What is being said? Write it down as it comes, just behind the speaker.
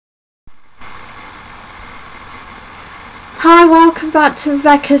Hi, welcome back to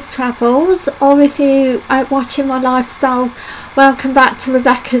Rebecca's Travels, or if you are watching my lifestyle, welcome back to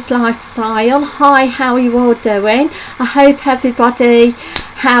Rebecca's Lifestyle. Hi, how are you all doing? I hope everybody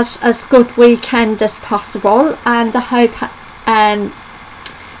has as good weekend as possible, and I hope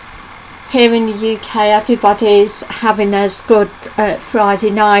here in the UK everybody's having as good Friday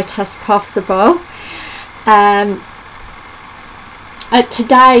night as possible.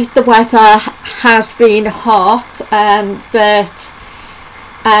 Today the weather has been hot, but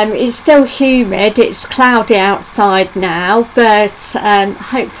it's still humid. It's cloudy outside now, but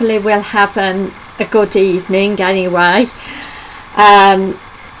hopefully we'll have a good evening anyway. I'm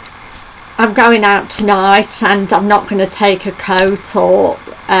going out tonight and I'm not going to take a coat or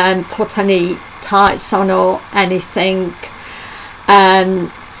put any tights on or anything.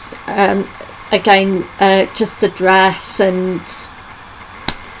 Again, just a dress and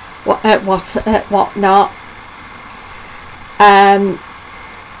whatnot,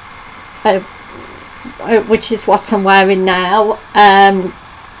 which is what I'm wearing now,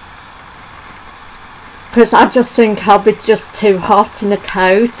 because I just think I'll be just too hot in a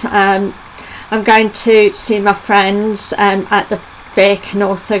coat. I'm going to see my friends at the Vic, and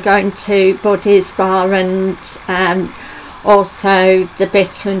also going to Buddy's Bar and also the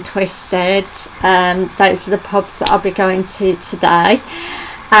Bitter and Twisted. Those are the pubs that I'll be going to today.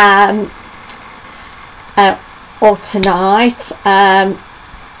 Or tonight.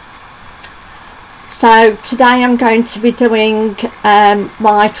 So today I'm going to be doing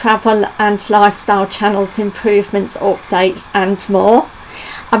my travel and lifestyle channels, improvements, updates and more.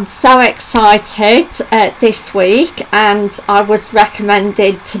 I'm so excited this week, and I was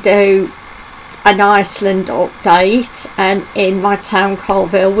recommended to do an Iceland update in my town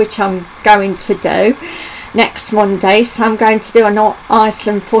Colville, which I'm going to do next Monday. So I'm going to do an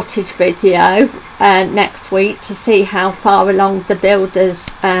Iceland footage video next week to see how far along the builders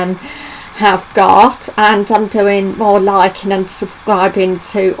have got, and I'm doing more liking and subscribing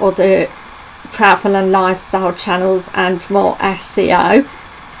to other travel and lifestyle channels and more SEO.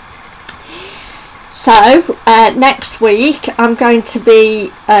 So next week I'm going to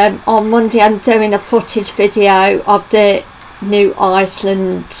be on Monday, I'm doing a footage video of the new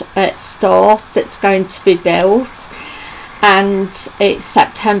Iceland store that's going to be built, and it's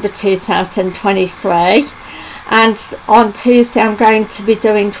September 2023. And on Tuesday I'm going to be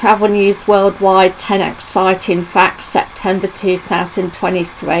doing Travel News Worldwide 10 Exciting Facts, September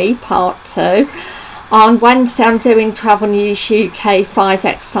 2023 part 2. On Wednesday I'm doing Travel News UK 5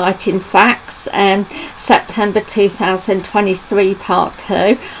 Exciting Facts, September 2023 part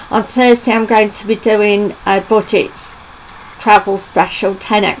 2. On Thursday I'm going to be doing a budget travel special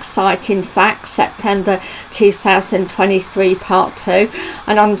 10 Exciting Facts, September 2023 part 2.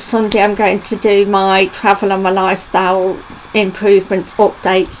 And on Sunday I'm going to do my travel and my lifestyle improvements,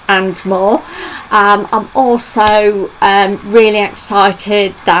 updates and more. I'm also really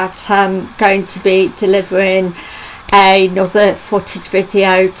excited that I'm going to be delivering another footage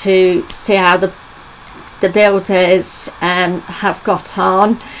video to see how the builders have got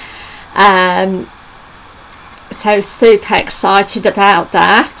on. So super excited about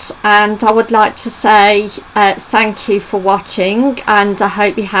that, and I would like to say thank you for watching, and I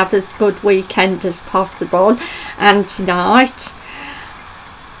hope you have as good weekend as possible, and tonight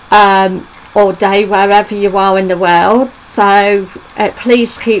or day wherever you are in the world. So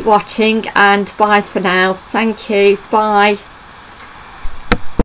please keep watching, and bye for now. Thank you, bye.